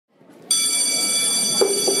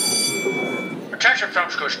Attention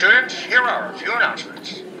film school students, here are a few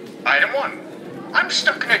announcements. Item 1. I'm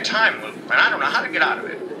stuck in a time loop and I don't know how to get out of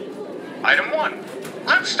it. Item 1.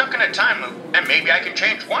 I'm stuck in a time loop and maybe I can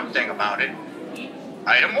change one thing about it.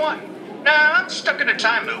 Item 1. I'm stuck in a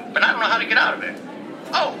time loop and I don't know how to get out of it.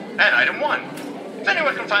 Oh, and item 1. If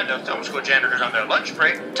anyone can find the film school janitors on their lunch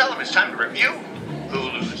break, tell them it's time to review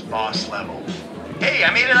Hulu's Boss Level. Hey,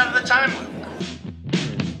 I made it out of the time loop.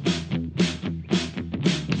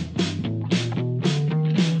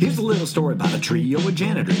 Here's a little story about a trio of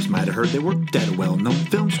janitors. Might have heard they worked at a well-known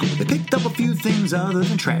film school. They picked up a few things other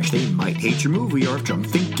than trash. They might hate your movie or if drunk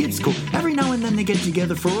think it's cool. Every now and then they get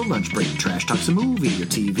together for a lunch break. Trash talks a movie or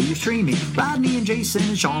TV or streaming. Rodney and Jason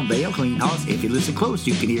and Sean, they'll clean house. If you listen close,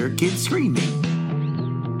 you can hear kids screaming.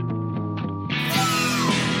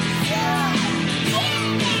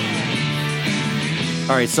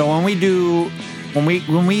 All right, so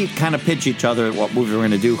when we kind of pitch each other what movie we're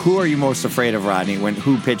going to do, who are you most afraid of, Rodney?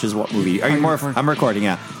 Who pitches what movie? I'm recording,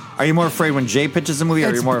 yeah. Are you more afraid when Jay pitches a movie, or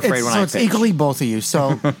are you more afraid when I pitch? So it's equally both of you.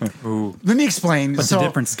 So let me explain. It's a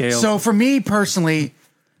different scale. So for me personally,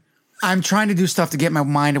 I'm trying to do stuff to get my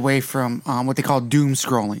mind away from what they call doom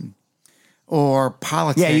scrolling or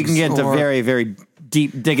politics. Yeah, you can get into very, very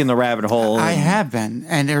deep, dig in the rabbit hole. I have been,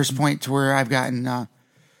 and there's a point to where I've gotten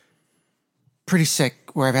pretty sick,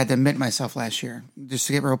 where I've had to admit myself last year, just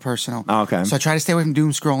to get real personal. Oh, okay. So I try to stay away from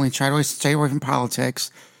doom scrolling, try to stay away from politics,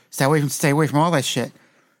 stay away from all that shit.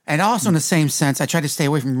 And also in the same sense, I try to stay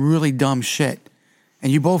away from really dumb shit. And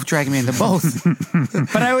you both drag me into both.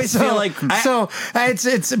 But I always feel like I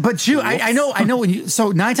know when you,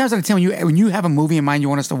 so 9 times out of 10 when you have a movie in mind you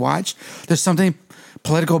want us to watch, there's something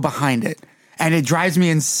political behind it. And it drives me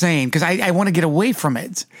insane because I want to get away from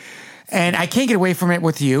it. And I can't get away from it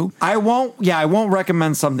with you. I won't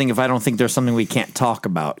recommend something if I don't think there's something we can't talk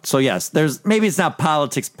about. So yes, maybe it's not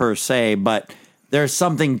politics per se, but there's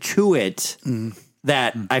something to it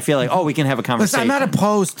that I feel like, we can have a conversation. Listen, I'm not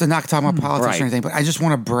opposed to not talking about politics or anything, but I just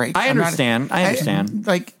want to break. I understand. I just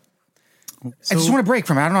want to break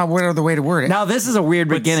from it. I don't know what other way to word it. Now, this is a weird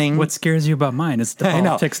beginning. What scares you about mine? Is the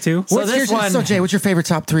politics too? So Jay, what's your favorite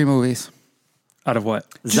top 3 movies? Out of what?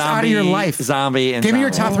 Just out of your life. Zombie and Give me your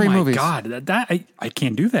top 3 movies. Oh my God, I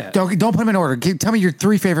can't do that. Don't put them in order. Tell me your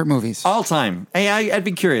 3 favorite movies. All time. Hey, I'd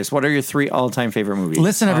be curious. What are your 3 all-time favorite movies?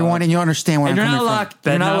 Listen, everyone, and you'll understand where I'm coming from. You're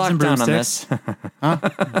not locked down on this.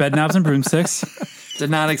 Bed knobs and broomsticks. Did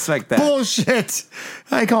not expect that. Bullshit.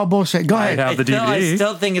 I call bullshit. Go ahead. I have the DVD. I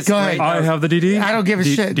still think it's great. I have the DVD. I don't give a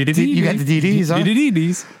shit. You got the DVDs, huh?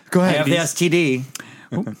 DVDs. Go ahead. I have the STD.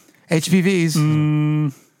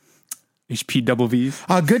 HPVs. HP double Vs.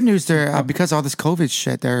 Good news there, because of all this COVID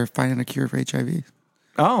shit, they're finding a cure for HIV.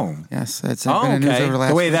 Oh. Yes, that's been in the news over the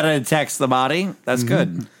last the way that it attacks the body, that's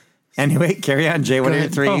good. Anyway, carry on, Jay. What are your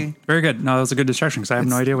 3? Oh, very good. No, that was a good distraction because I have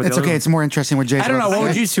no idea what it's the other okay. It's more interesting with Jay. I don't know. What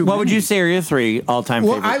would you say are your 3 all-time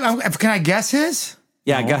favorites? Can I guess his?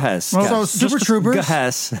 Yeah, go ahead. So Super Troopers. Go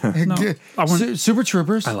ahead. Super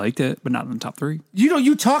Troopers. I liked it, but not in the top 3.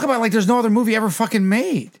 You talk about like there's no other movie ever fucking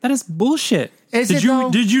made. That is bullshit. Did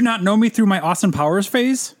you not know me through my Austin Powers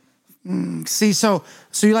phase? See, so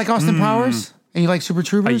you like Austin Powers and you like Super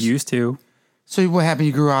Troopers? I used to. So what happened?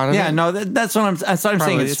 You grew out of it? Yeah, no, that's what I'm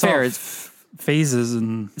saying. It's fair. It's phases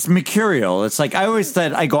and it's mercurial. It's like I always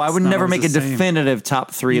said. I would never make a definitive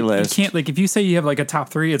top 3 list. You can't, like, if you say you have like a top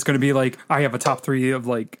 3, it's going to be like I have a top 3 of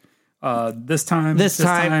like this time,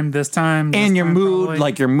 and your mood, probably.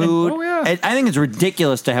 like your mood. Oh yeah, I think it's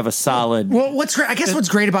ridiculous to have a solid. Well, what's great? I guess what's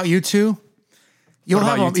great about you two. You'll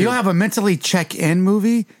have a mentally check-in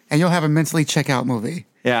movie, and you'll have a mentally check-out movie.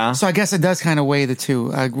 Yeah. So I guess it does kind of weigh the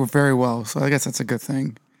two very well. So I guess that's a good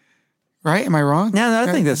thing, right? Am I wrong? Yeah,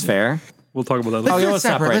 I think that's fair. We'll talk about that later. Let's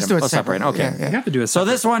do it separate. Okay. Yeah. You have to do it separate. So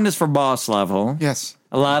this one is for Boss Level. Yes.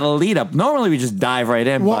 A lot of lead up. Normally we just dive right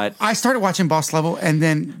in, but I started watching Boss Level, and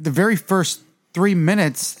then the very first 3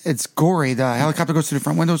 minutes, it's gory. The helicopter goes through the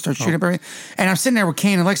front window, starts shooting up everything. And I'm sitting there with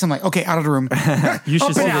Kane and Lex. I'm like, okay, out of the room. You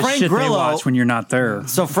should see the shit they watch when you're not there.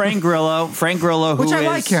 So Frank Grillo, who which I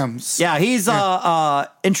like him. Yeah, he's a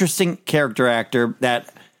interesting character actor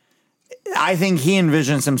that I think he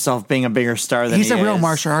envisions himself being a bigger star than he is. He's a real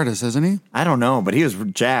martial artist, isn't he? I don't know, but he was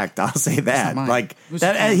jacked. I'll say that. Like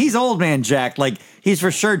that, he's old man jacked. Like he's for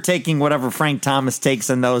sure taking whatever Frank Thomas takes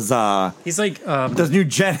in those. He's like those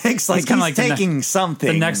eugenics. Like he's taking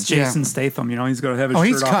something. The next Jason Statham. You know, he's going to have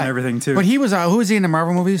his shirt off and everything too. But he was. Who is he in the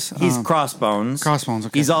Marvel movies? He's Crossbones. Crossbones.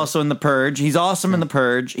 Okay. He's also in The Purge. He's awesome in The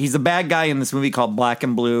Purge. He's a bad guy in this movie called Black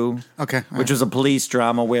and Blue. Okay. Which was a police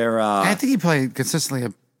drama where I think he played consistently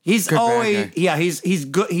He's Good bad always guy. yeah. He's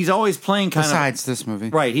good. He's always playing kind Besides this movie.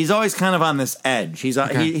 of right. He's always kind of on this edge. He's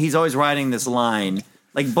he's always riding this line.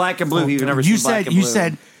 Like Black and Blue. You've never You seen Black said and you Blue.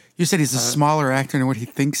 said you said he's a smaller actor than what he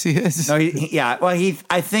thinks he is. No, yeah. Well,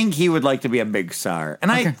 I think he would like to be a big star, and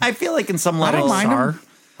Okay. I feel like in some I level, don't mind him.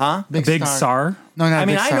 Star. Big Star. No, not I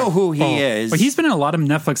mean, Big I Star. know who he is, But he's been in a lot of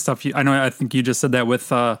Netflix stuff. I know. I think you just said that with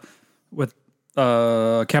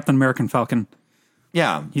Captain American Falcon.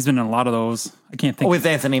 yeah, He's been in a lot of those. I can't think. with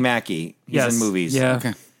Anthony Mackie. He's Yes. in movies. Yeah.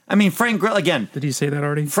 Okay. I mean, Frank Grillo again. Did you say that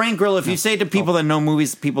already? Frank Grillo, if you say to people that know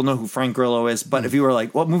movies, people know who Frank Grillo is. But if you were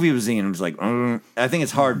like, what movie was he in? I was like, I think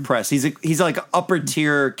it's hard pressed. He's like an upper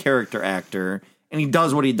tier character actor, and he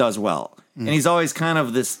does what he does well. And he's always kind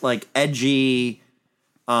of this like edgy,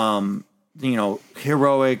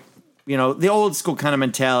 heroic, the old school kind of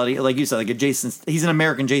mentality. Like you said, like he's an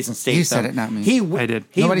American Jason Statham. You said it, not me. I did.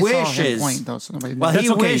 He Nobody wishes. saw him point though, so nobody Well, knows. he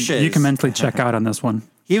That's okay. wishes. You can mentally check out on this one.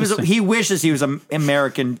 He wishes he was an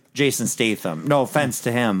American Jason Statham. No offense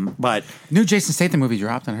to him, but New Jason Statham movie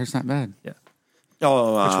dropped and I heard it's not bad. Yeah.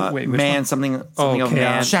 man, Which one? something of Okay,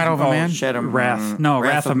 man, Shadow of a Man? Wrath. No,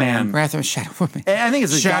 Wrath of Man. Wrath of Shadow of Man. I think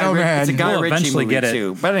it's a Shadow Guy, Man. it's a Guy We'll Ritchie eventually movie get it.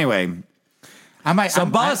 too. But anyway, I might. So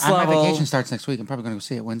Boss Level- My vacation starts next week. I'm probably going to go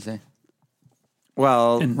see it Wednesday.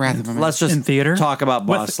 well, Wrath of a Man. let's just In theater? talk about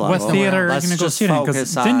Boss Level. What theater are you Let's going to go just see it in? focus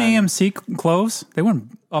Because on. didn't AMC close? They went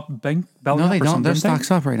up belly No, up they or don't. something, Their didn't they?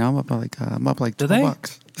 stock's up right now. I'm up like Do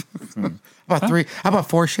 $12. About three. How about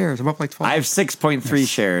 4 shares? I'm up like 12. I have 6.3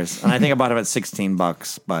 shares, and I think I bought them at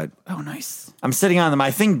 $16. But Oh, nice. I'm sitting on them.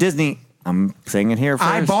 I think Disney. I'm saying it here first.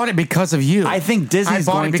 I bought it because of you. I think Disney's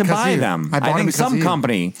I bought going it to because of buy you. them. I bought it think because some of you.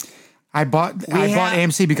 company. I bought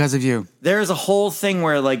AMC because of you. There's a whole thing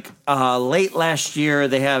where, like, late last year,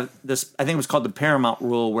 they have this. I think it was called the Paramount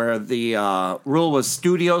Rule, where the rule was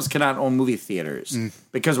studios cannot own movie theaters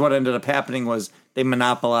because what ended up happening was they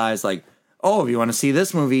monopolized. Like, oh, if you want to see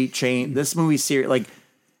this movie, this movie series. Like,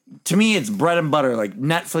 to me, it's bread and butter. Like,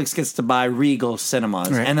 Netflix gets to buy Regal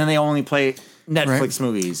Cinemas, Right. and then they only play Netflix Right.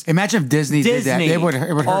 movies. Imagine if Disney, did that. It would hurt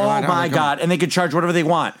a lot. Oh my god! And they could charge whatever they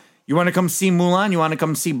want. You want to come see Mulan? You want to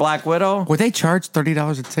come see Black Widow? Would they charge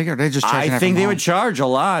 $30 a ticket, or they just charge? I think they would charge a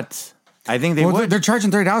lot. I think they Well, would. they're charging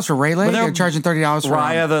 $30 for Rayleigh. But They're charging $30 for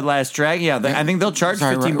Raya the Last Dragon. Yeah, I think they'll charge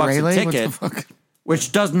Sorry, $15 Rayleigh? a What the ticket, fuck?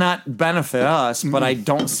 which does not benefit us. But I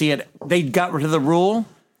don't see it. They got rid of the rule,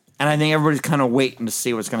 and I think everybody's kind of waiting to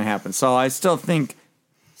see what's going to happen. So I still think,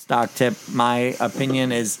 stock tip, my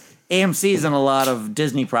opinion is AMC's in a lot of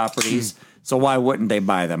Disney properties. So why wouldn't they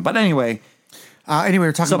buy them? But anyway. Anyway,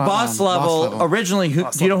 we're talking So about Boss Level, originally, do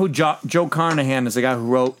you know who Joe Carnahan is? The guy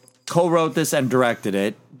who co-wrote this and directed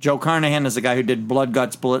it. Joe Carnahan is the guy who did Blood,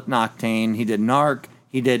 Guts, Bullet, and Octane. He did Narc.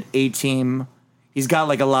 He did A-Team. He's got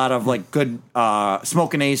like a lot of like good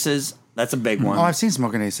Smoking Aces. That's a big one. Oh, I've seen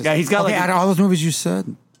Smoking Aces. Yeah, he's got, okay, like, out of all those movies you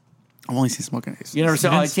said, I've only seen Smoking Aces. You never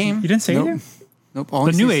saw You A-Team? didn't say Nope. anything? Nope. The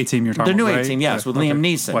only new seen- A-Team you're talking The new about, right? A-Team, yes, with Liam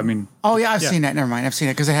Neeson. Well, I mean, Oh yeah, I've Yeah. seen that. Never mind. I've seen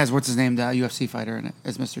it because it has what's his name, the UFC fighter in it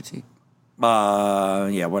as Mr. T.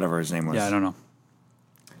 Yeah, whatever his name was. yeah, I don't know.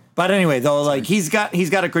 But anyway, though, like he's got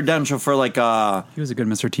a credential for like He was a good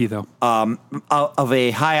Mr. T, though. of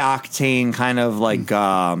a high octane kind of like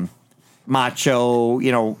macho,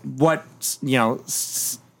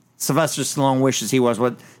 Sylvester Stallone wishes he was,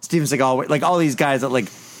 what Steven Seagal, like all these guys that like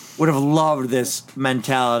would have loved this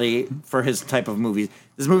mentality for his type of movies.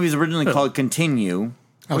 This movie is originally called Continue,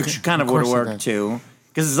 which Okay. kind of Of would have course it worked did. too,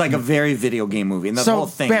 because it's like a very video game movie, and the So whole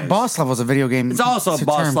thing. that is- Boss Level is a video game. It's also to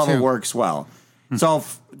Boss term, Level too. works well. So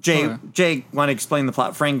Jay, want to explain the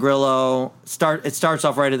plot? Frank Grillo it starts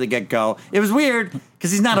off right at the get go. It was weird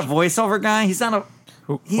because he's not a voiceover guy. He's not a.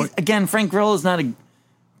 Again, Frank Grillo is not a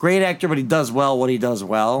great actor, but he does well what he does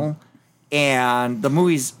well. And the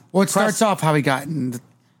movie's Well, it starts off how he got in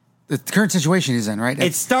the current situation he's in, right?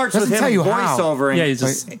 It starts with doesn't him tell you how. voiceover. And Yeah, he's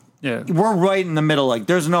just Like- yeah. we're right in the middle. Like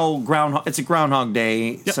there's no groundhog. It's a Groundhog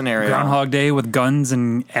Day scenario. Groundhog Day with guns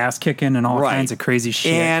and ass kicking and all Right. kinds of crazy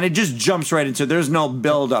shit. And it just jumps right into. There's no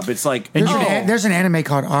build up. It's like There's an anime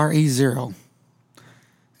called RE0,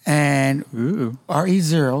 and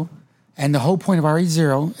RE0, and the whole point of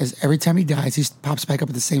RE0 is every time he dies, he pops back up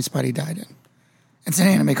at the same spot he died in. It's an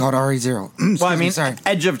anime called RE0. Well, I mean, sorry.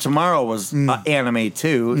 Edge of Tomorrow was anime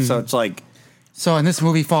too, so it's like So, and this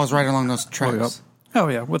movie falls right along those tracks. Oh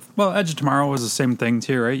yeah, Edge of Tomorrow was the same thing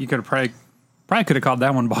too, right? You could have probably could have called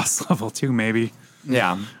that one Boss Level too, maybe.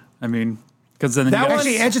 yeah. I mean, because then That you got- one-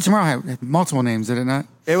 Actually, Edge of Tomorrow had multiple names, did it not?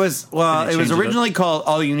 It was They changed it up. originally called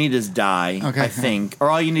All You Need Is Die, Okay. I think,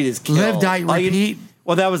 or All You Need Is Kill. Live, Die, All You- Repeat.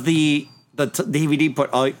 well, that was the the DVD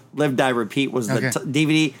put Live, Die, Repeat was the Okay.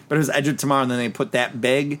 DVD, but it was Edge of Tomorrow, and then they put that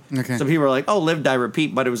big. Okay. So people were like, oh, Live, Die,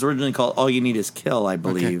 Repeat, but it was originally called All You Need Is Kill, I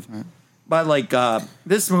believe. Okay. Right. But like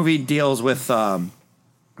this movie deals with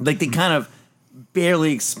like they kind of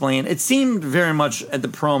barely explain. It seemed very much at the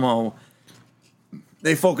promo.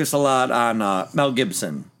 They focus a lot on Mel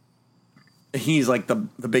Gibson. He's like the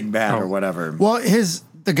big bad or whatever. Well,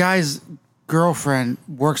 the guy's girlfriend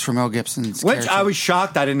works for Mel Gibson's Which character. I was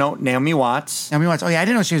shocked. I didn't know Naomi Watts. I mean, oh yeah, I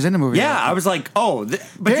didn't know she was in the movie. Yeah, I was like, oh,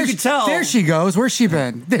 but you could tell. There she goes. Where's she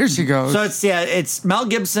been? There she goes. So it's Mel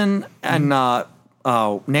Gibson and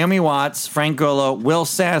Naomi Watts, Frank Grillo, Will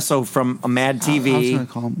Sasso from Mad I was TV. going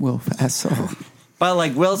to call him Will Fasso. But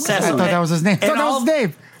like Will Sasso, I thought that was his name. I thought that was his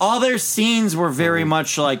name. All their scenes were very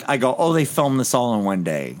much like I go, oh, they filmed this all in one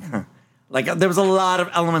day. Like there was a lot of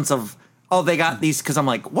elements of they got these because I'm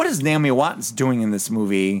like, what is Naomi Watts doing in this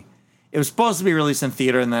movie? It was supposed to be released in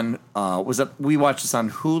theater, and then we watched this on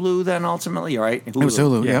Hulu. Then ultimately, right? It was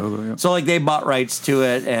Hulu. Yeah, Yep. Hulu, yeah. So like they bought rights to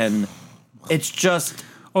it, and it's just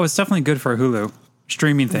Oh, it's definitely good for a Hulu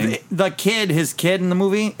streaming thing. his kid in the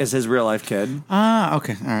movie is his real life kid. Ah,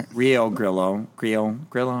 okay, all right. Rio Grillo.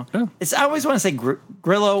 Oh. I always want to say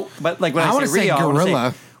Grillo, but like when I I wanna say say Rio, I wanna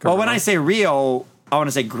Gorilla. well, when I say Rio, I want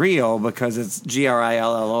to say Grillo because it's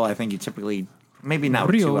Grillo. I think you typically maybe not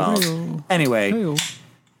Rio, too well. Rio. Anyway, Hey-o.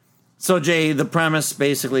 so Jay, the premise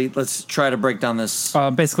basically, let's try to break down this.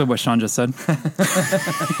 Basically what Sean just said.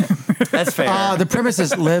 That's fair. The premise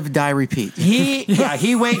is live, die, repeat.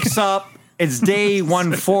 he wakes up. It's day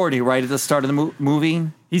 140, right at the start of the movie.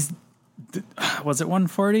 Was it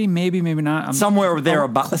 140? Maybe not. Somewhere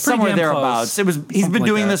thereabouts. Somewhere damn thereabouts. close. He's Something been like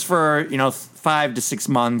doing that. this for 5 to 6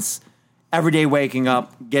 months. Every day waking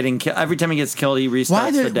up, getting killed. Every time he gets killed, he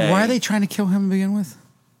restarts the day. Why are they trying to kill him to begin with?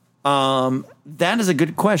 That is a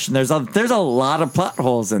good question. There's a lot of plot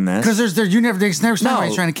holes in this. Because they never explain why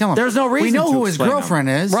he's trying to kill him. There's no reason. We know to who his explain girlfriend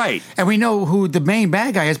him. is, right? And we know who the main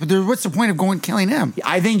bad guy is. But what's the point of going killing him?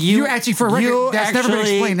 I think You actually, for a record, that's never been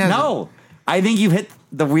explained, has it? No, I think you hit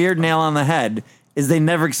the weird nail on the head. Is they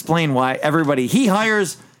never explain why he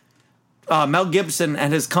hires Mel Gibson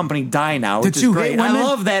and his company Die Now, which is great. I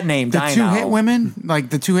love that name, Die Now. The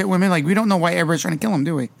two hit women, like we don't know why everybody's trying to kill him,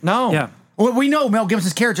 do we? No. Yeah. Well, we know Mel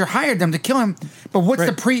Gibson's character hired them to kill him, but what's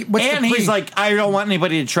the pre? He's like, I don't want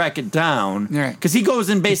anybody to track it down. Right. Because he goes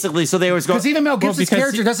in basically, so they always go. Because even Mel Gibson's because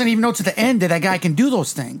character doesn't even know to the end that that guy can do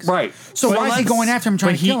those things. Right. So But why is he let's- going after him,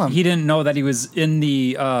 trying But to kill him? he didn't know that he was in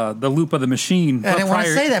the loop of the machine. I didn't want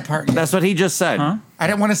to say that part yet. That's what he just said. Huh? I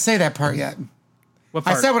didn't want to say that part yet. What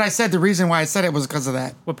I part? said what I said. The reason why I said it was because of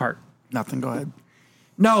that. What part? Nothing. Go ahead.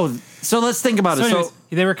 No. So let's think about So, it. anyways, So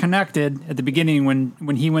they were connected at the beginning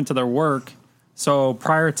when he went to their work. So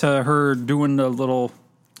prior to her doing the little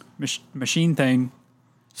machine thing,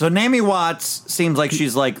 So Naomi Watts seems like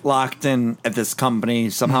she's like locked in at this company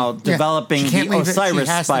somehow developing She can't the leave it. She Osiris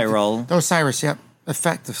has to- spiral, The Osiris, yep.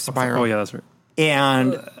 Effective spiral. oh yeah, that's right.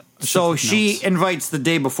 and so she notes. invites the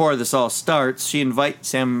day before this all starts. She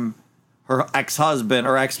invites him, her ex-husband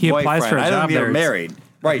or ex-boyfriend. applies for a I don't job think they're there. married.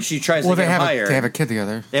 Right? She tries Well, to they get have hired. they have a kid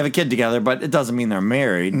together. They have a kid together, but it doesn't mean they're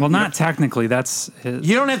married. Well, not technically. That's his,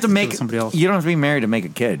 You don't have to make somebody else. You don't have to be married to make a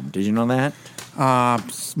kid. Did you know that?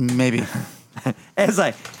 Maybe. As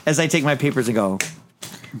I take my papers and go.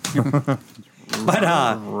 But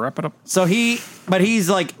Wrap it up. so he's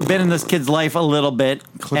like been in this kid's life a little bit,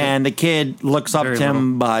 and the kid looks up Very to him,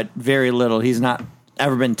 little. but very little. He's not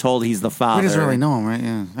ever been told he's the father. He doesn't really know him, right?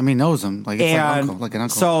 Yeah. I mean, knows him. Like, it's like an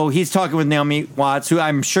uncle. So he's talking with Naomi Watts, who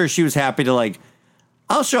I'm sure she was happy to like.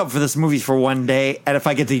 I'll show up for this movie for one day, and if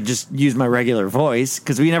I get to just use my regular voice,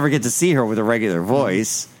 because we never get to see her with a regular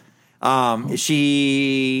voice. Is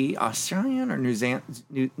she Australian or New Zealand?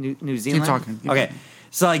 New Zealand. talking. Keep Okay,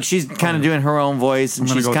 so like she's kind of doing her own voice, and I'm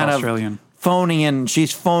gonna she's go with kind Australian. of phoning in.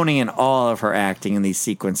 She's phoning in all of her acting in these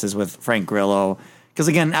sequences with Frank Grillo, because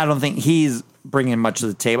again, I don't think he's bringing much to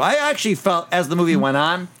the table. I actually felt as the movie went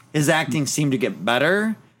on, his acting seemed to get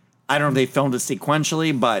better. I don't know if they filmed it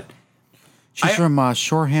sequentially, but She's from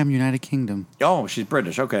Shoreham, United Kingdom. oh, she's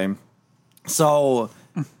British. Okay, so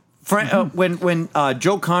when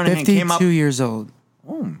Joe Carnahan came up, 52 years old.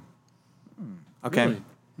 okay.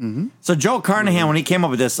 So Joe Carnahan, when he came up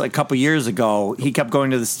with this a couple years ago, he kept going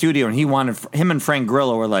to the studio and he wanted him and Frank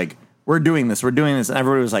Grillo were like, "We're doing this, and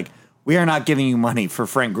everybody was like, "We are not giving you money for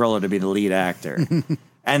Frank Grillo to be the lead actor."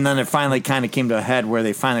 And then it finally kind of came to a head where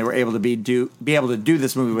they finally were able to be able to do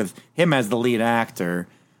this movie with him as the lead actor.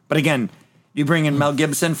 But again, you bring in Mel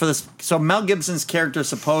Gibson for this. So Mel Gibson's character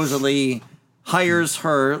supposedly hires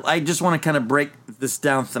her. I just want to kind of break this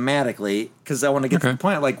down thematically because I want to get to Okay. the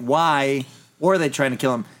point. Like, why were they trying to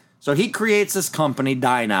kill him? So he creates this company,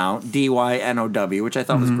 Dynow, Dynow, which I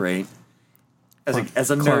thought was great. As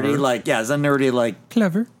a nerdy, like,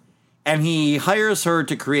 Clever. and he hires her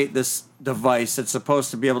to create this device that's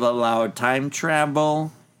supposed to be able to allow time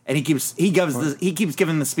travel. And he keeps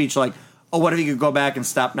giving the speech like, oh, what if you could go back and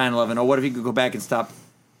stop 9/11? Oh, what if you could go back and stop,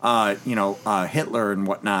 Hitler and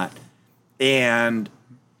whatnot? And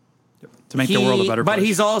To make the world a better place. But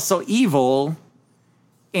he's also evil,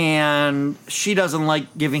 and she doesn't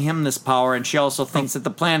like giving him this power, and she also thinks that the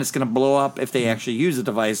planet's going to blow up if they actually use the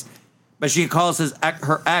device. But she calls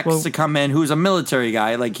her ex to come in, who's a military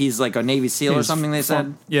guy, like he's like a Navy SEAL or something. They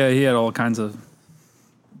said, yeah, he had all kinds of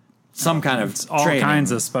training.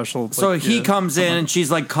 kinds of special. So he comes in, and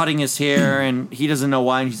she's like cutting his hair, and he doesn't know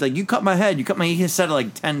why. And she's like, "You cut my head. You cut my." He said it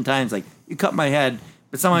like 10 times, like, "You cut my head."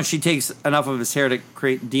 But somehow she takes enough of his hair to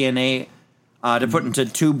create DNA. To put into a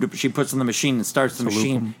tube, she puts in the machine and starts the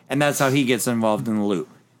machine, and that's how he gets involved in the loop.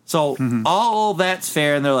 So all that's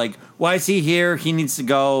fair, and they're like, "Why is he here? He needs to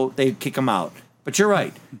go." They kick him out. But you're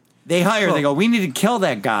right. They go, "We need to kill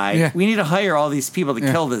that guy. Yeah. We need to hire all these people to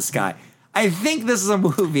kill this guy." I think this is a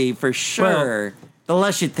movie for sure. The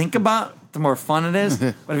less you think about it, the more fun it is.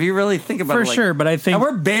 But if you really think about it, For sure, but I think- and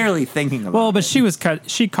we're barely thinking about. Well, but it.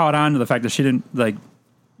 she caught on to the fact that she didn't like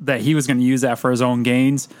that he was going to use that for his own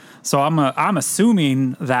gains. So I'm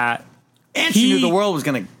assuming that And she knew the world was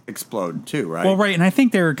going to explode too, right? Well, right, and I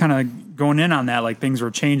think they were kind of going in on that, like things were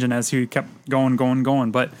changing as he kept going.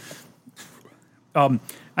 But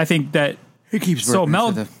I think that He keeps So working Mel-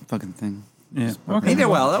 for the fucking thing. yeah, He did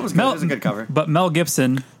well. That was good. Mel- That was a good cover. But Mel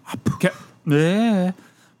Gibson,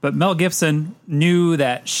 but Mel Gibson knew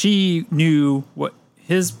that she knew what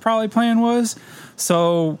his probably plan was,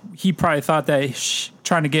 so he probably thought that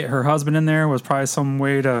trying to get her husband in there was probably some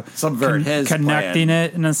way to Subvert his connecting plan.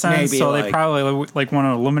 it in a sense. Maybe, so like- they probably like want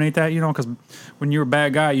to eliminate that, because when you're a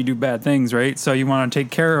bad guy, you do bad things, right? So you want to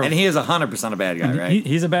take care of. And he is 100% a bad guy, right?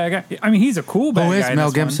 He's a bad guy. I mean, he's a cool bad Who guy. is in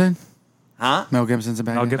Mel this one. Gibson? Huh? Mel Gibson's a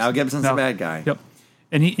bad guy. Mel Gibson's a bad guy. Yep.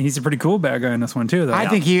 And he's a pretty cool bad guy in this one too, though. I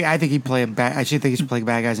think he play a bad. I should think he should play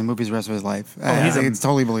bad guys in movies the rest of his life. I think it's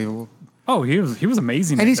totally believable. Oh, he was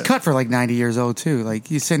amazing. And at he's it. cut for like 90 years old too. Like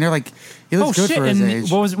he's sitting there like he looks Oh good shit! for his And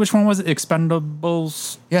age. which one was it?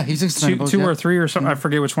 Expendables Yeah, he's Expendables, two yeah. or three or something. I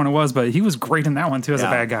forget which one it was, but he was great in that one too as a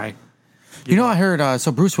Yeah. bad guy. You know, I heard.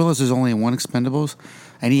 So Bruce Willis is only in one Expendables,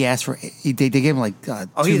 and he asked for. They gave him like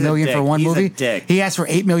 $2 he's a million for dick. one He's a movie. dick. He asked for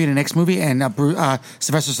 $8 million in the next movie, and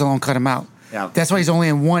Sylvester Stallone cut him out. Yeah. That's why he's only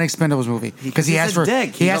in one Expendables movie Because he he's asked a for.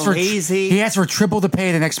 dick. He He's asked a for lazy- He asked for triple the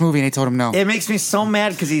pay the next movie, and they told him no. It makes me so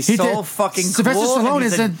mad because he's He so did- fucking Sylvester cool. Stallone and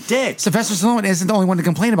he's a isn't dick. Sylvester Stallone isn't the only one to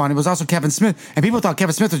complain about it. It was also Kevin Smith, and people thought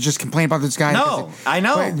Kevin Smith was just complaining about this guy. No, I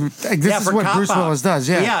know. But this is for what Cop Bruce Out. Willis does.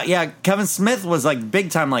 Yeah, yeah. Kevin Smith was like big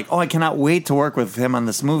time. Like, oh, I cannot wait to work with him on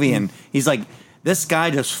this movie. And he's like, this guy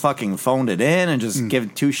just fucking phoned it in and just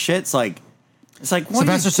give two shits. Like, it's like what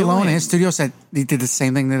Sylvester are you Stallone doing? in his studio said he did the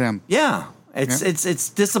same thing to them. Yeah. It's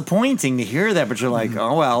disappointing to hear that, but you're like,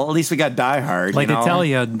 oh well, at least we got Die Hard. Like you they know? tell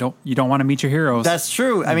you, you don't want to meet your heroes. That's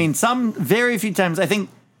true. I mean, some very few times. I think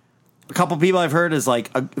a couple people I've heard is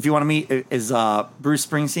like, if you want to meet, is Bruce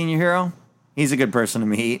Springsteen your hero? He's a good person to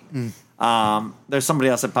meet. There's somebody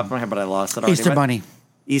else that popped in my head, but I lost it already. Easter But- Bunny.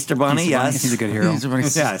 Easter Bunny, yes. He's a good hero. Easter Bunny.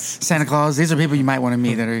 Yes. Santa Claus. These are people you might want to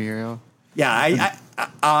meet that are your hero. Yeah,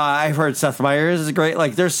 I've heard Seth Meyers is great.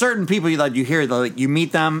 Like, there's certain people that you hear that like, you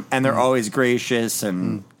meet them and they're always gracious,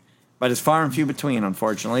 and but it's far and few between,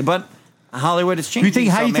 unfortunately. But Hollywood is changing. You think?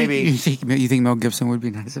 How so you think? maybe You think Mel Gibson would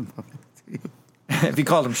be nice in public? if you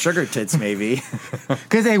called him sugar tits, maybe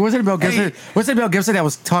Because hey, wasn't it Mel Gibson? Wasn't it Mel Gibson that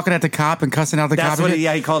was talking at the cop and cussing out the that's cop? what. and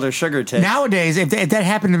shit? He called her sugar tits. Nowadays, if that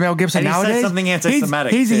happened to Mel Gibson, And he said nowadays something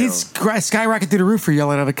anti-Semitic, he's too. skyrocketed through the roof for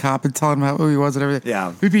yelling at a cop and telling him who he was and everything.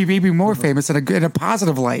 Yeah. he'd be more famous in a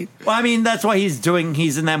positive light. Well, I mean, that's why he's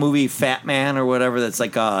in that movie Fat Man or whatever. That's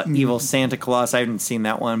like evil Santa Claus. I haven't seen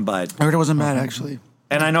that one, but I heard it wasn't bad actually.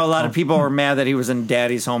 and I know a lot of people were mad that he was in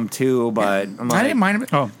Daddy's Home too. But I'm like, I didn't mind him.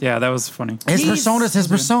 Oh yeah, that was funny. His He's- persona's his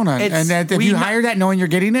persona, It's- and that if we you ma- hire that knowing you're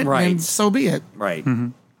getting it, Right. then so be it. right.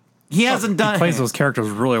 He hasn't done. He plays those characters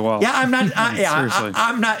really well. Yeah, I'm not. Seriously.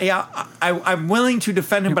 I'm not. Yeah, I'm willing to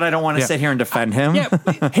defend him, but I don't want to Yeah. sit here and defend him. Yeah,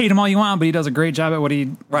 hate him all you want, but he does a great job at what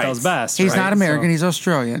he Right. does best. He's right? not American; So- he's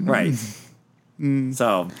Australian. Right.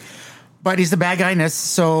 So But he's the bad guy in this.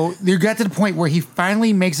 So you got to the point where he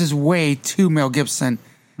finally makes his way to Mel Gibson.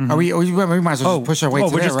 Are we might as well just push our way to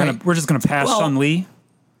we're there, just right? we're just gonna pass Well- Chun Li.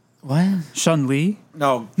 What? Chun Li.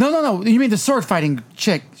 no, No. You mean the sword fighting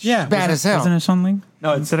chick? She's bad as hell. Wasn't it Chun Li?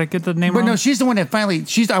 No, it's- Did I get the name But wrong? no, she's the one that finally.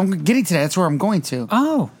 I'm getting to that. That's where I'm going to.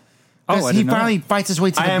 Oh, Oh, I He didn't know finally fights his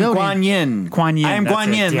way to the I am building. Guan Yin. Guan Yin, I am that's Guan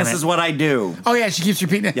it, Yin. damn This it. is what I do. Oh yeah, she keeps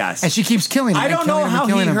repeating it. Yes. And she keeps killing him. I and don't know killing him and how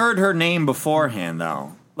he killing him. heard her name beforehand,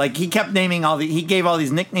 though. Like, he kept naming he gave all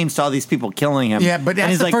these nicknames to all these people killing him. Yeah, but And that's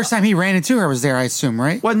he's the like, first time he ran into her was there, I assume,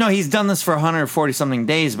 right? Well, no, he's done this for 140-something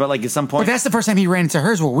days, but, like, at some point... But that's the first time he ran into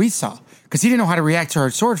her is what we saw. Because he didn't know how to react to her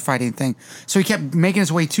sword fighting thing. So he kept making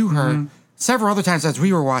his way to her Mm-hmm. several other times as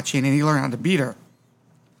we were watching, and he learned how to beat her.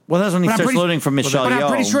 Well, that's when he But I'm starts pretty- loading from Michelle But Yeoh. I'm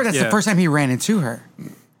pretty sure that's the Yeah. first time he ran into her,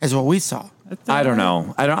 is what we saw. I don't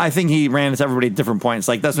know. I think he ran into everybody at different points.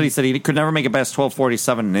 Like, that's what he said. He could never make it past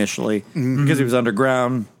 1247 initially because he was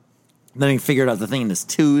underground. Then he figured out the thing in his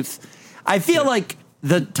tooth. I feel like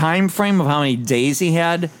the time frame of how many days he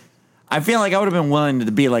had, I feel like I would have been willing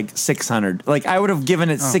to be like 600. Like, I would have given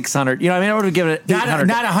it 600. You know what I mean? I would have given it 800.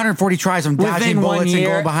 Not 140 tries of dodging Within 1 bullets and year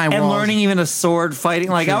going behind and walls. learning even a sword fighting.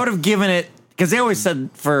 Like, I would have given it, because they always said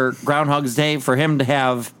for Groundhog's Day, for him to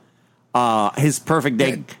have his perfect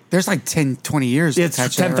day. There's like 10, 20 years. It's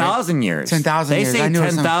attached to that, right? 10,000 years. 10,000 They years. I say knew it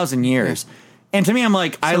was 10,000 years. And to me, I'm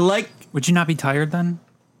like, I like, Would you not be tired then?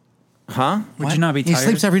 huh? Would you not be He tired?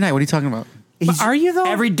 sleeps every night. What are you talking about? But are you though?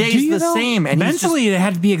 every day's Do you, the though? same, and he's mentally it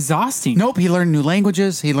had to be exhausting. Nope. He learned new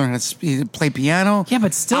languages. He learned how to play piano. Yeah,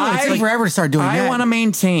 but still, It it's took like, forever to start doing that. I want to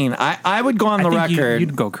maintain. I would go on I the think record.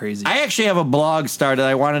 you'd go crazy. I actually have a blog started.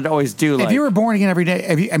 I wanted to always do. Like, If you were born again every day,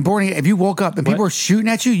 if you woke up and people What? were shooting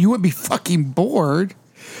at you, you would be fucking bored.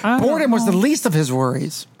 I don't Boredom was the know. least of his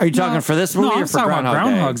worries. are you talking for this movie no, or I'm for talking about Groundhog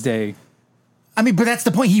Groundhog's Day? Day. I mean, but that's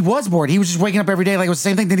the point. He was bored. He was just waking up every day like it was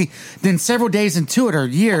the same thing. Then several days into it or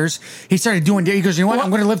years, he started doing. He goes, you know what? Well- I'm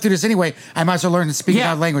going to live through this anyway. I might as well learn to speak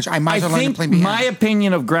another language. I might as well learn to think play piano. my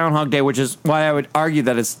opinion of Groundhog Day, which is why I would argue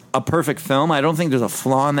that it's a perfect film. I don't think there's a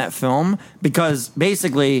flaw in that film because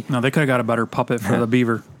basically No, they could have got a better puppet for the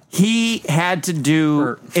beaver. he had to do.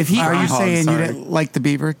 Or- If he, Are you Groundhog, saying sorry. you didn't like the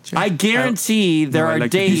beaver? Jay? I guarantee there I are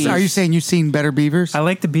like the days. Are you saying you've seen better beavers? I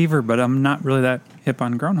like the beaver, but I'm not really that hip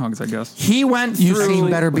on groundhogs. I guess He went You've through seen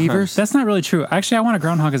better beavers? that's not really true. Actually, I want a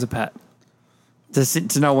groundhog as a pet.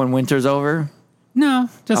 to know when winter's over. No,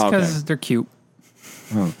 just Oh, okay. because they're cute.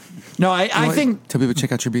 No, I think Tell people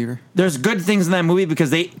check out your beaver. there's good things in that movie because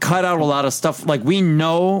they cut out a lot of stuff. Like, we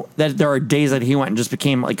know that there are days that he went and just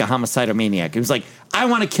became like a homicidal maniac. He was like, I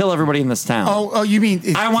want to kill everybody in this town. Oh, you mean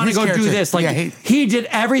I want to his go do character. this. Like, Yeah, he did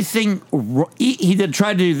everything. He did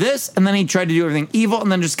try to do this, and then he tried to do everything evil,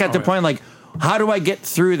 and then just got to the point like, how do I get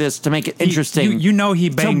through this to make it interesting? You know he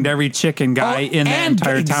banged every chicken guy Oh, in that and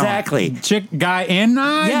entire town. exactly. Chick guy and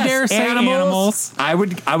I Yes, dare say animals. I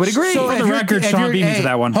would agree. So- For the if you're- record, if Sean you're- beat me to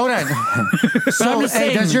that one. Hold on. So, I'm just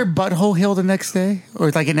saying- does your butthole heal the next day,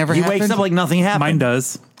 or like it never he happened? wakes up like nothing happened. Mine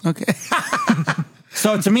does. Okay.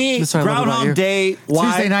 So to me, That's what I love about Groundhog you. Day. Why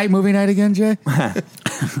Tuesday night movie night again, Jay.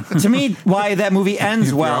 to me, why that movie ends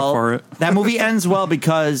If you're up well. for it. That movie ends well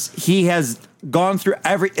because he has gone through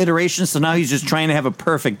every iteration. So now he's just trying to have a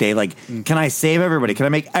perfect day. Like, can I save everybody? Can I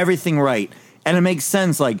make everything right? And it makes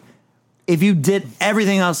sense. Like, if you did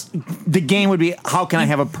everything else, the game would be, how can I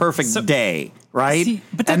have a perfect day? Right? See,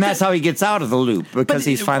 but and that- that's how he gets out of the loop because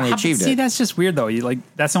he's finally achieved See, it. that's just weird though. You like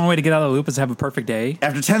that's the only way to get out of the loop is to have a perfect day.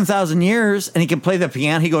 After 10,000 years, and he can play the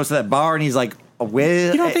piano, he goes to that bar and he's like,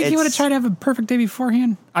 You don't think he would have tried to have a perfect day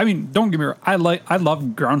beforehand? I mean, don't get me wrong. I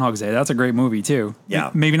love Groundhog's Day. That's a great movie too.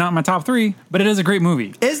 Yeah. Maybe not in my top 3, but it is a great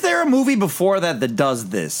movie. Is there a movie before that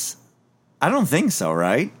does this? I don't think so,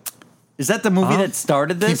 right? Is that the movie that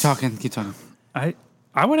started this? Keep talking.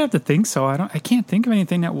 I would have to think so. I can't think of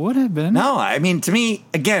anything that would have been. No, I mean, to me,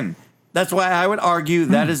 again, that's why I would argue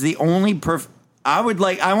that is the only perfect. I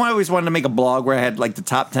always wanted to make a blog where I had like the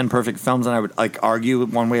top 10 perfect films, and I would like argue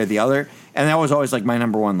one way or the other. And that was always like my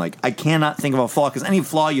number one. Like, I cannot think of a flaw because any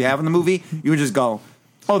flaw you have in the movie, you would just go,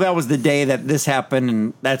 oh, that was the day that this happened,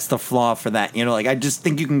 and that's the flaw for that. You know, like, I just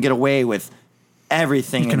think you can get away with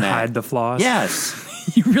everything You can in that. hide the flaws. Yes.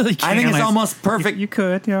 You really can. I think it's almost perfect. You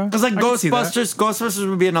could, yeah. Because like I can see that. Ghostbusters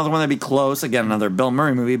would be another one that'd be close. Again, another Bill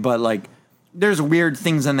Murray movie, but like there's weird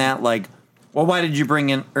things in that. Like, well, why did you bring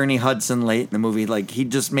in Ernie Hudson late in the movie? Like, he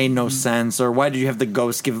just made no sense. Or why did you have the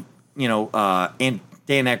ghost give Dan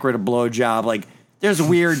Aykroyd a blowjob? Like, there's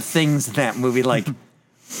weird things in that movie. Like,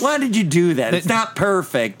 why did you do that? It's not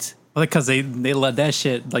perfect. Well, because they let that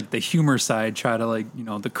shit, like the humor side, try to like,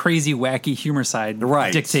 the crazy, wacky humor side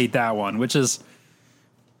Right. dictate that one, which is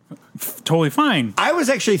totally fine. I was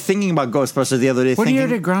actually thinking about Ghostbusters the other day. What year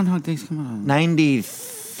thinking did Groundhog Days come out?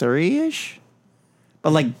 93-ish?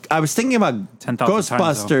 But like, I was thinking about 10,000 times,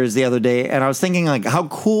 Ghostbusters the other day, and I was thinking like how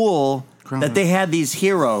cool Groundhog. that they had these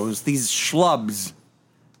heroes, these schlubs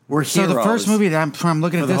were So heroes. the first movie that I'm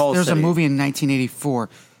looking For at the this, whole there's a city. movie in 1984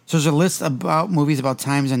 So there's a list about movies about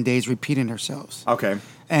times and days repeating themselves. Okay.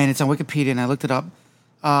 And it's on Wikipedia, and I looked it up.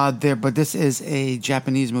 But this is a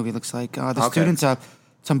Japanese movie, it looks like. The students of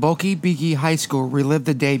Tomboki Bigi High School relived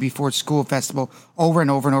the day before school festival over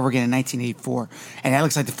and over and over again in 1984. And that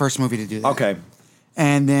looks like the first movie to do that. Okay.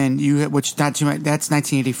 And then which not too much, that's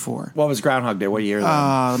 1984. What was Groundhog Day? What year?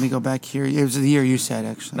 Let me go back here. It was the year you said,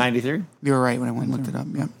 actually. 93? You were right when I went and looked it up.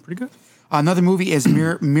 Yeah. Pretty good. Another movie is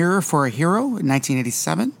Mirror for a Hero in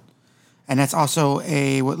 1987. And that's also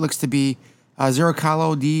what looks to be Zero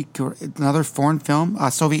Kalo D, another foreign film,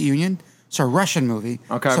 Soviet Union. So a Russian movie.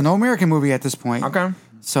 Okay. So no American movie at this point. Okay.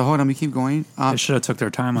 So hold on, we keep going. They should have took their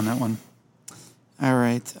time on that one. All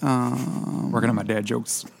right. Working on my dad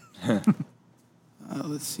jokes.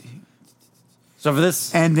 Let's see. So for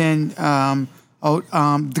this... And then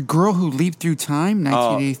The Girl Who Leaped Through Time,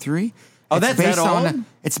 1983. Oh, that's that old?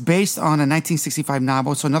 It's based on a 1965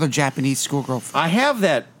 novel, so another Japanese schoolgirl. I have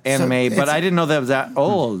that anime, but I didn't know that was that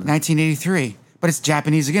old. 1983. But it's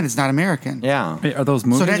Japanese again. It's not American. Yeah. Hey, are those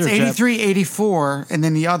movies? So that's or 83, 84, and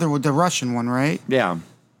then the other with the Russian one, right? Yeah.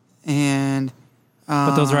 And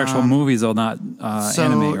But those are actual movies, though, not so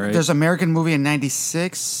anime, right? there's an American movie in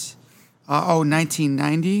 96.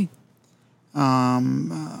 1990.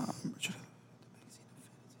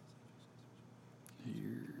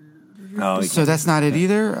 Oh, So that's not it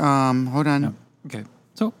either. Hold on. Okay.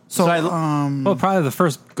 So So, probably the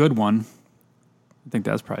first good one. I think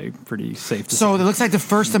that's probably pretty safe to so it say. looks like the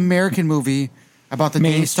first American movie about the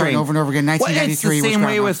day starting mainstream. over and over again. Well, it's 1993. the was same way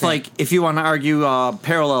Groundhog with, Day. like, if you want to argue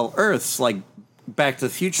parallel Earths, like Back to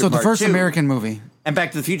the Future So the Part first 2. American movie. And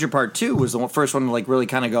Back to the Future Part 2 was the first one to, like, really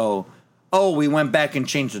kind of go, oh, we went back and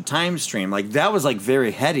changed the time stream. Like, that was, like,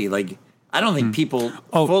 very heady. Like, I don't think people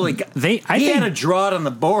fully got... I he think- had to draw it on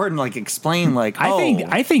the board and, like, explain, like,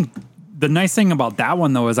 I think the nice thing about that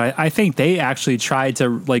one though is I think they actually tried to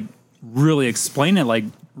like really explain it like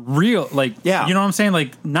real, like, Yeah. you know what I'm saying,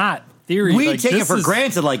 like not theory. we like, take it this for is-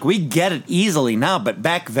 granted. Like, we get it easily now, but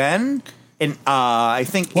back then, in, I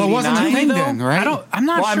think, Well, it wasn't a 89, thing though, then, right? I'm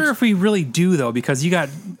not Well, sure if we really do though, because you got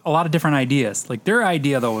a lot of different ideas. Like their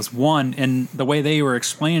idea though was one, and the way they were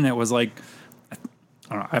explaining it was like, I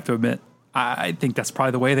don't know, I have to admit, I think that's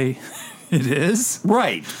probably the way they it is.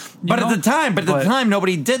 Right. But know? at the time,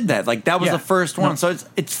 nobody did that. Like, that was Yeah. the first one. No. So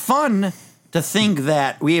it's fun to think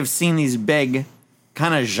that we have seen these big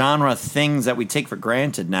kind of genre things that we take for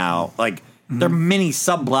granted now. Like, they're mini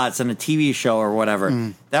subplots in a TV show or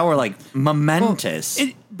whatever that were, like, momentous.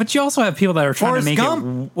 But you also have people that are trying Forrest to make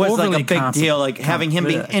Gump it was, like, a overly big deal. Like, having him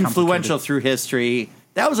being complicated. influential through history.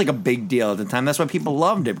 That was, like, a big deal at the time. That's why people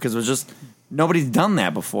loved it, because it was just... Nobody's done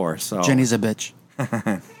that before, so... Jenny's a bitch.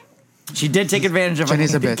 She did take advantage of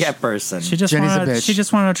Jenny's a a bitch. cat person. She just Jenny's a wanted. bitch. She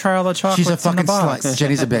just wanted to try all the chocolates She's a in the fucking box. slut.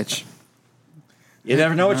 Jenny's a bitch. You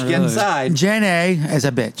never know what you get inside. Jen A is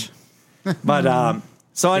a bitch. But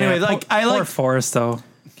so anyway, Yeah, I poor like Forrest though.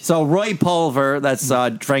 so Roy Pulver. That's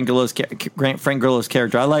Frank Grillo's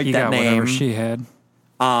character. I like He that got name. whatever she had.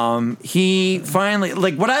 He finally,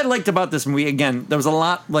 like, what I liked about this movie. Again, there was a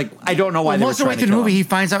lot. Like, I don't know why they were Most of the way trying through to the kill movie, him. he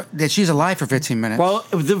finds out that she's alive for 15 minutes. Well,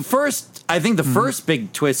 I think the first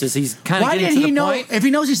big twist is he's kind of why getting didn't to he the know? point. If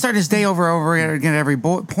he knows he's starting his day over and over again at every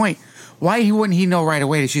point, why wouldn't he know right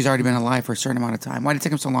away that she's already been alive for a certain amount of time? Why did it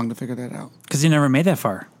take him so long to figure that out? Because he never made that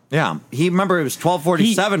far. Yeah, he remember it was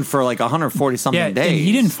 12:47 for like 140 something Yeah, days. and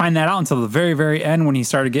he didn't find that out until the very, very end when he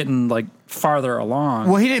started getting like farther along.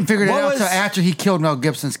 Well, he didn't figure that What out was- until after he killed Mel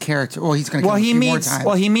Gibson's character. Well, he's going to kill Well, him a he few more meets. times.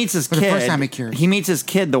 Well, he meets his For kid. the first time he cures. He meets his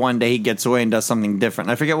kid the one day he gets away and does something different.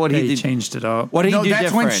 I forget what Yeah, he he did. changed it up. What did no, he do that's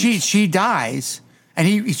different? when she dies,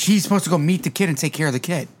 and she's supposed to go meet the kid and take care of the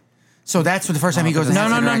kid. So that's for the first time he goes. and No,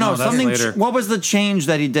 has no, an no, no. interaction. that's Something. later. What was the change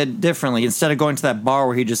that he did differently? Instead of going to that bar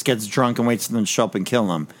where he just gets drunk and waits for them to show up and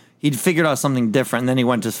kill him, he'd figured out something different. And then he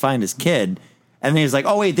went to find his kid, and then he's like,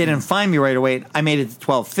 "Oh wait, they didn't find me right away. I made it to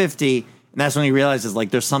 12:50." And that's when he realizes like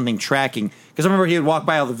there's something tracking. Because I remember he would walk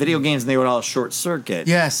by all the video games and they would all short circuit.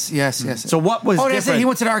 Yes. So what was Oh, that's it. different? He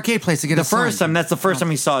went to the arcade place to get the a sign. first time. That's the first time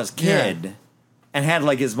he saw his kid, and had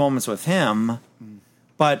like his moments with him.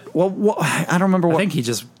 But I don't remember I what. think he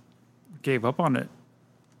just gave up on it.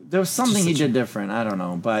 There was something he did different. I don't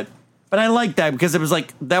know, but I like that because it was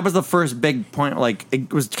like that was the first big point. Like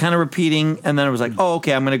it was kind of repeating, and then it was like, oh,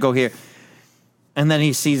 okay, I'm gonna go here. And then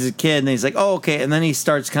he sees his kid, and he's like, oh, okay. And then he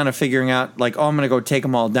starts kind of figuring out, like, oh, I'm gonna go take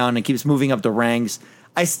them all down, and keeps moving up the ranks.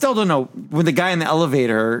 I still don't know when the guy in the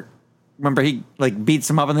elevator. Remember, he like beats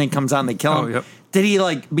him up, and then he comes out and they kill him. Oh, yep. Did he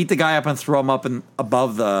like beat the guy up and throw him up and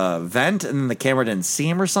above the vent, and then the camera didn't see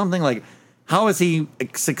him or something? Like, how is he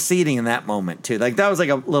succeeding in that moment too? Like that was like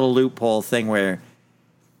a little loophole thing where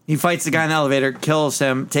He fights the guy in the elevator, kills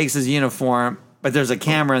him, takes his uniform, but there's a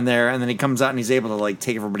camera in there, and then he comes out and he's able to like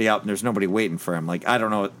take everybody out, and there's nobody waiting for him. Like I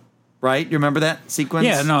don't know, right? You remember that sequence?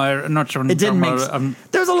 Yeah, no, I'm not sure. It didn't make.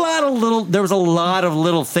 There was a lot of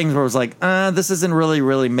little things where it was like, this isn't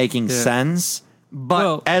really making sense.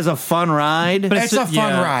 But as a fun ride, But it's a fun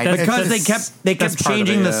ride. because they kept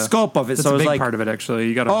changing the scope of it. That's so a it was big like, part of it, actually.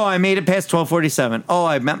 You got to. oh, I made it past 12:47. Oh,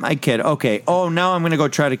 I met my kid. Okay. Oh, now I'm going to go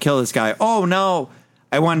try to kill this guy. Oh, no,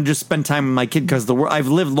 I want to just spend time with my kid because I've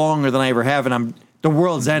lived longer than I ever have, and the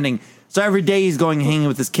world's ending. So every day he's going hanging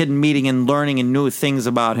with this kid and meeting and learning and new things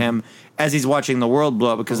about him as he's watching the world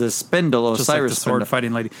blow up because of the spindle, just Osiris like the sword spindle.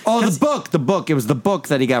 fighting lady. Oh, the book. It was the book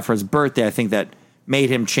that he got for his birthday. I think that made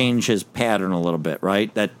him change his pattern a little bit,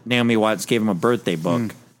 right? That Naomi Watts gave him a birthday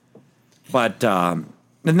book. But and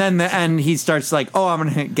then the end, he starts like, oh, I'm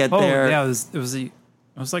gonna get there. Yeah, it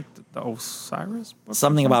was like the Osiris book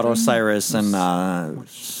Something about Osiris and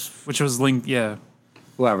which was linked. Yeah,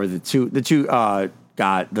 whoever the two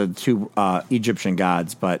Egyptian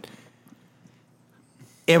gods, but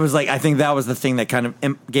it was like I think that was the thing that kind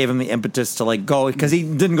of gave him the impetus to like go because he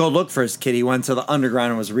didn't go look for his kid. He went to the underground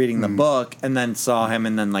and was reading the book, and then saw him,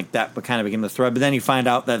 and then like that kind of became the thread. But then you find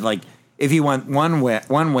out that like if he went one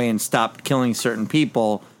way and stopped killing certain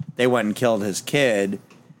people, they went and killed his kid.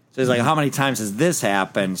 So he's like, how many times has this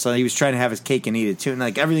happened? So he was trying to have his cake and eat it too, and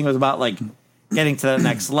like everything was about like getting to the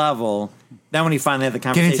next level. Then when he finally had the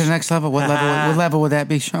conversation, Getting to the next level. What level would that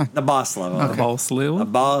be, Sean? the boss level, the boss the little.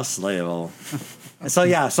 boss level.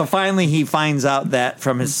 So finally he finds out that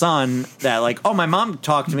from his son that like, oh, my mom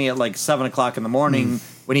talked to me at like 7:00 in the morning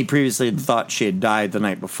when he previously had thought she had died the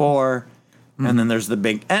night before. And then there's the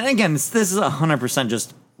big, and again, this is 100%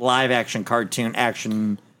 just live action cartoon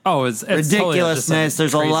action Oh, it's ridiculousness. Totally just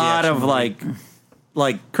There's a lot of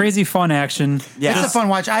like crazy fun action. yeah. It's a fun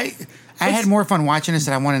watch. I had more fun watching this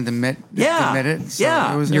than I wanted to admit it. So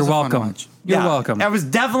Yeah. it was You're a fun welcome. watch. You're Yeah. welcome. It was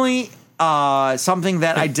definitely something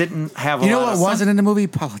that I didn't have. You know what wasn't in the movie?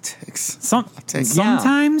 Politics.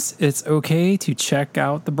 Sometimes it's okay to check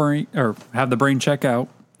out the brain or have the brain check out.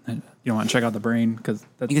 You don't want to check out the brain because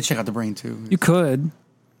You can check out the brain too. you could.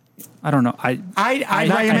 I don't know. I When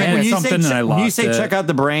had you something say, and I when you lost say it. check out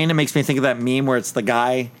the brain, it makes me think of that meme where it's the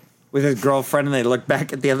guy with his girlfriend and they look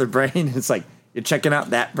back at the other brain. It's like you're checking out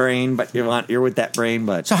that brain, but you're with that brain.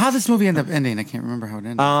 But So how did this movie end up ending? I can't remember how it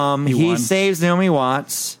ended. he won. saves Naomi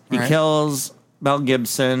Watts. He Right. kills Mel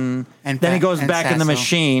Gibson, And then he Pat- goes and back in the Sasso.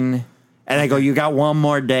 machine, and I go, "You got one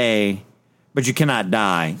more day, but you cannot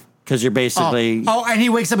die because you're basically." And he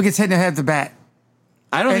wakes up and gets hit in the head with the bat.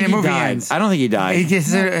 I don't and think the he movie died. ends. I don't think he died. He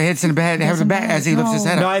gets hits in the head with the bat as he lifts his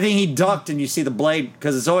head No, up. I think he ducked, and you see the blade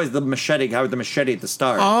because it's always the machete. How with the machete at the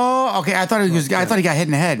start. Oh, okay. I thought he got hit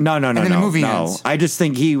in the head. No, And then the movie no. ends. I just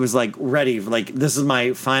think he was like ready. Like this is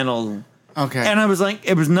my final. Okay. And I was like,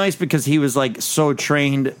 it was nice because he was like so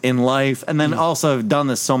trained in life, and then also have done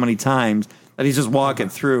this so many times that he's just walking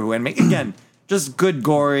through and again, just good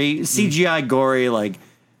gory CGI gory like.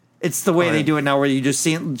 It's the way they do it now, where you just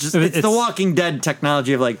see it's the Walking Dead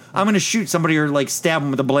technology of like I'm going to shoot somebody or like stab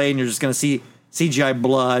them with a blade, and you're just going to see CGI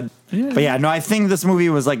blood. Yeah. But yeah, no, I think this movie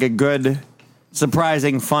was like a good,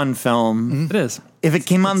 surprising, fun film. It is. If it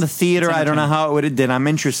came on the theater, I don't know how it would have did. I'm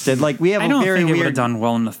interested. Like we have I a don't very think it would have weird. done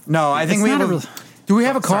well enough. No, I think It's we not have. a A, real- Do we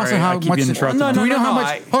have a cost Sorry, on I how keep much? you interrupting. No, Do we know no, how no,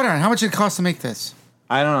 much? Hold on. How much did it cost to make this?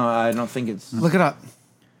 I don't know. I don't think it's. Look it up.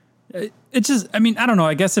 It's just, I mean, I don't know.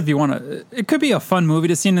 I guess if you want to, it could be a fun movie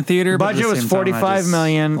to see in the theater. but at Budget the was same time, I $45 just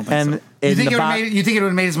million, don't think and so. You in think the it would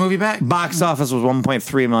have made his movie back? box office was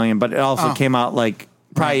 1.3 million, but it also came out like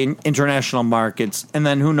probably in international markets, and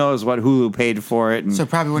then who knows what Hulu paid for it. And So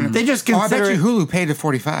probably wouldn't. They just Oh, I consider bet you it- Hulu paid the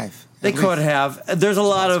 45. They at could least. have. There's a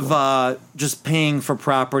lot of just paying for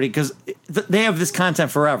property because they have this content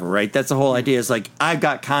forever, right? That's the whole idea. Is like I've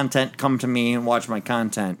got content, come to me and watch my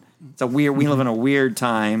content. It's a weird. We live in a weird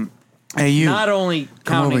time. Hey, you Not only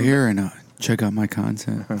come counting, over here and check out my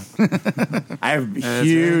content. I have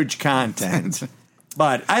huge content,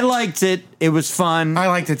 but I liked it. It was fun. I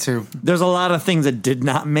liked it too. There's a lot of things that did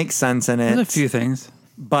not make sense in There's a it, few things.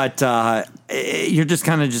 but you're just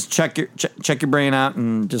kind of just check your brain out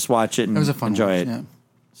and just watch it and It was a fun enjoy watch, it. yeah.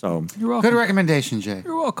 So You're welcome. Good recommendation, Jay.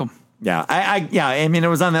 You're welcome. yeah, I mean it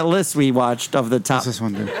was on that list we watched of the top What's this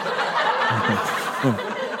one do?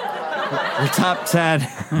 the top 10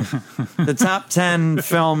 the top 10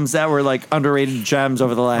 films that were like underrated gems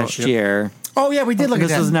over the last year. Oh yeah, we did look at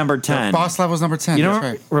This that. was number 10. Boss Level's number 10. You That's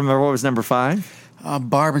don't right. remember what was number 5?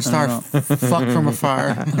 Barb and Star fuck from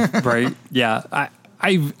afar. Right? Yeah.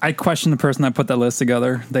 I question the person that put that list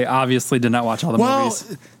together. They obviously did not watch all the Well,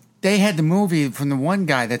 movies. they had the movie from the one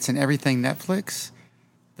guy that's in everything Netflix.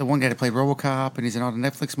 The one guy that played RoboCop, and he's in all the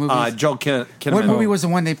Netflix movies. Joel Kinnaman. What movie was the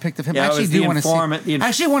one they picked of him? Yeah, I it actually was do The want to see. Informant, I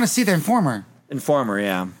actually want to see The Informer. Informer,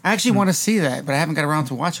 yeah. I actually want to see that, but I haven't got around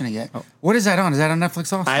to watching it yet. What is that on? Is that on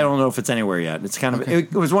Netflix also? I don't know if it's anywhere yet. It's kind of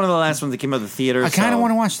it was one of the last ones that came out of the theater. I kind of want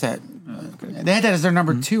to watch that. They had that as their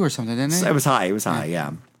number 2 or something, didn't they? It was high. It was high. Yeah.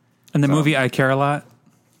 And the movie I Care a Lot.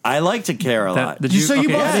 I like to care a lot. Did you? So you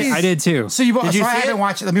okay, both- I did too. So you, Did you so I see haven't it?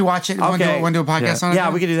 watched it. Let me watch it. Want to Okay. do a podcast on it? Yeah,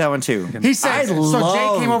 we could do that one too. He said, so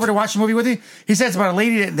Jay came over to watch the movie with you. He said it's about a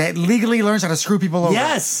lady that legally learns how to screw people over.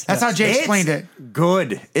 Yes, That's how Jay It's explained it.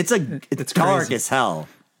 Good. It's dark crazy. as hell.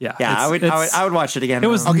 Yeah, Yeah. it's- I would watch it again. It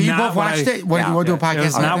was Okay, you not both what watched I- it? What, yeah, you want to do a yeah. podcast It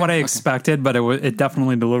was on not what I Okay. expected, but it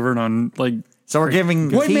definitely delivered on like. So we're giving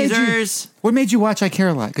What made teasers. What made you watch I Care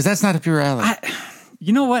a Lot? Because that's not up your alley.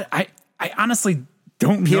 You know what? I honestly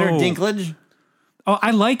don't Peter know. Dinklage. Oh, I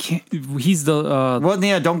like him. He's the. Well,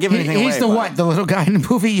 yeah. Don't give anything away. He's the but- what? The little guy in the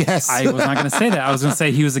movie? Yes. I was not going to say that. I was going to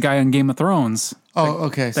say he was the guy on Game of Thrones oh,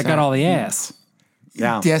 okay. that got all the ass.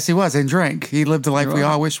 Yeah. Yes, he was and drank. He lived the life we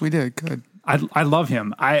all wish we did. Good. I love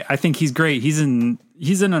him. I think he's great. He's in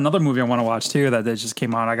another movie I want to watch too that just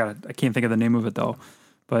came out. I can't think of the name of it though,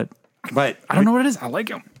 but But I don't know what it is. I like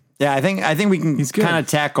him. yeah, I think we can He's good. kind of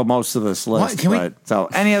tackle most of this list. Can we- but, so,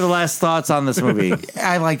 any other last thoughts on this movie?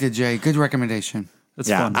 I liked it, Jay. Good recommendation. It's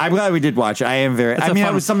Yeah, fun. I'm glad we did watch it. I am very. It's I a mean, it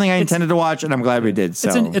fun- was something I intended to watch, and I'm glad we did.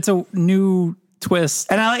 So it's a new twist.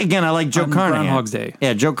 and I like Joe on Carnahan. Groundhog's Day.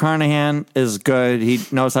 Yeah, Joe Carnahan is good. He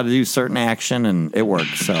knows how to do certain action, and it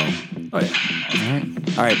works. So, Oh, yeah.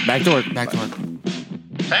 all right, back to work. Back to work.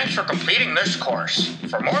 Thanks for completing this course.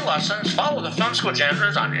 For more lessons, follow the Film School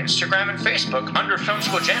Janitors on Instagram and Facebook under Film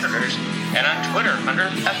School Janitors and on Twitter under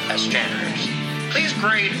FS Janitors. Please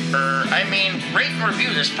rate and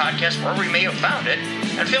review this podcast wherever you may have found it,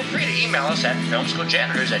 and feel free to email us at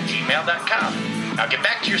filmschooljanitors@gmail.com. Now get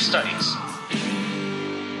back to your studies.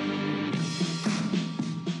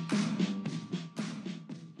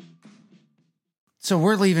 So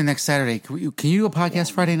we're leaving next Saturday. Can you do a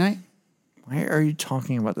podcast Friday night? Why are you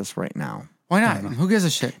talking about this right now? Why not? Who gives a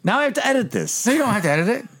shit? Now I have to edit this. No, you don't have to edit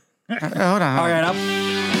it. Hold on. All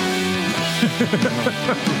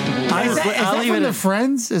right, Is that I'll leave from it. the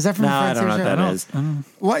Friends? Is that from No, the I Friends? don't know what TV that show?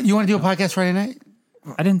 is. What? You want to do a podcast Friday night?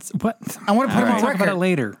 I didn't. What? I want to put We'll him on talk record. about it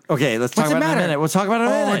later. Okay, let's talk What's it about it in a matter? minute. We'll talk about it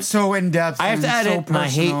in a Oh, minute. it's so in depth. I have to and edit, so and I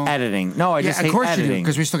hate personal. editing. No, I Yeah, just of hate course you do, editing.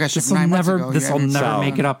 because we still got shit This from will 9 months never. ago. This will Yeah, never so-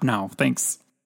 make it up now. Thanks.